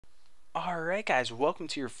Alright guys, welcome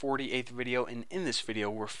to your 48th video, and in this video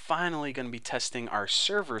we're finally going to be testing our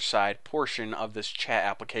server side portion of this chat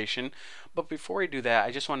application. But before we do that,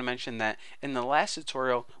 I just want to mention that in the last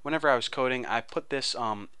tutorial, whenever I was coding, I put this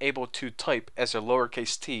able to type as a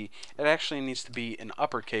lowercase t. It actually needs to be an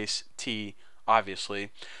uppercase T,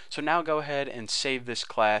 obviously. So now go ahead and save this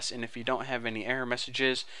class, and if you don't have any error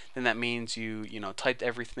messages, then that means you typed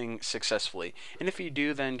everything successfully. And if you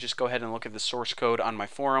do, then just go ahead and look at the source code on my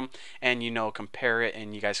forum and compare it,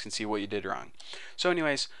 and you guys can see what you did wrong. So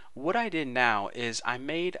anyways, what I did now is I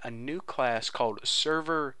made a new class called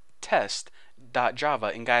server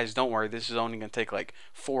test.java, and guys, don't worry, this is only going to take like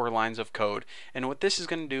 4 lines of code, and what this is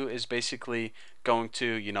going to do is basically going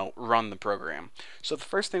to run the program. So the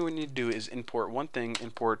first thing we need to do is import one thing.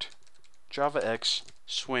 Import javax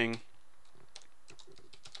swing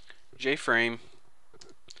jframe,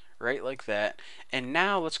 right like that. And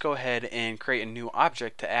now let's go ahead and create a new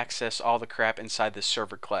object to access all the crap inside this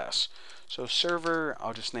server class. So server,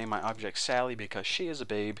 I'll just name my object Sally because she is a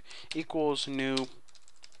babe, equals new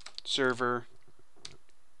server.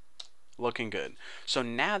 Looking good. So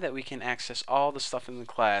now that we can access all the stuff in the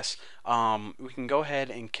class, we can go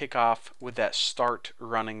ahead and kick off with that start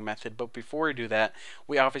running method. But before we do that,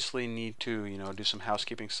 we obviously need to do some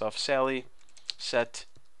housekeeping stuff. Sally set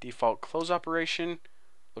default close operation.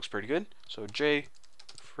 Looks pretty good. So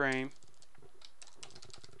jframe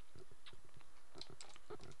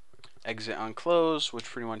exit on close, which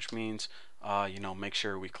pretty much means make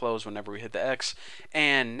sure we close whenever we hit the X.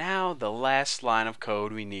 And now the last line of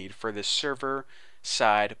code we need for this server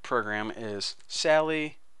side program is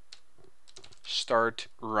Sally start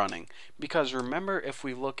running. Because remember, if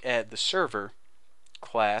we look at the server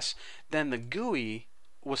class, then the GUI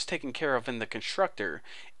was taken care of in the constructor,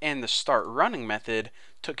 and the start running method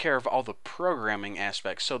took care of all the programming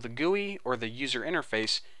aspects. So the GUI, or the user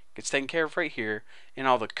interface, gets taken care of right here, and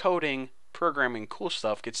all the coding, programming, cool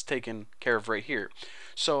stuff gets taken care of right here.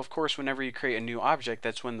 So of course, whenever you create a new object,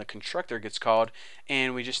 that's when the constructor gets called,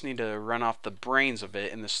 and we just need to run off the brains of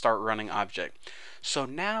it in the start running object. So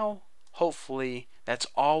now, hopefully, that's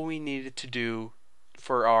all we needed to do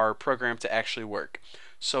for our program to actually work.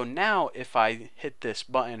 So now if I hit this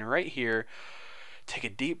button right here, take a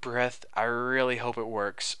deep breath, I really hope it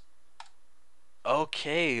works.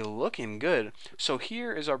 Okay, looking good. So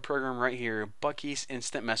here is our program right here, Bucky's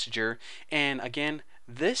Instant Messenger, and again,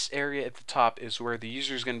 this area at the top is where the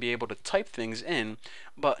user is going to be able to type things in,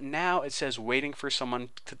 but now it says waiting for someone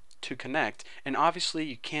to connect, and obviously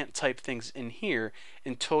you can't type things in here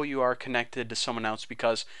until you are connected to someone else,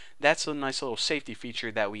 because that's a nice little safety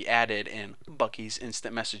feature that we added in Bucky's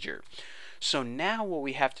Instant Messenger. So now what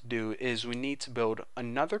we have to do is we need to build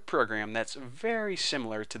another program that's very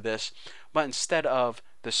similar to this, but instead of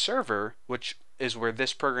the server, which is where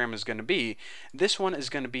this program is going to be, this one is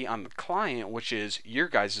going to be on the client, which is your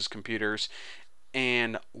guys' computers.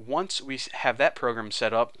 And once we have that program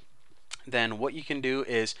set up, then what you can do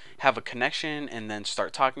is have a connection and then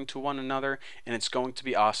start talking to one another, and it's going to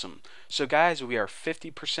be awesome. So guys, we are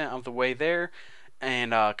 50% of the way there,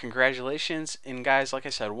 and congratulations. And guys, like I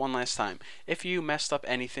said one last time, if you messed up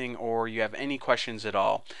anything or you have any questions at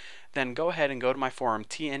all, then go ahead and go to my forum,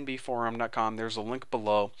 tnbforum.com. There's a link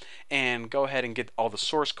below, and go ahead and get all the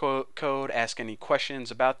source code, ask any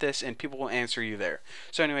questions about this, and people will answer you there.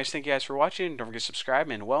 So anyways, thank you guys for watching. Don't forget to subscribe,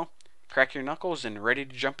 and well, crack your knuckles and ready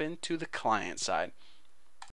to jump into the client side.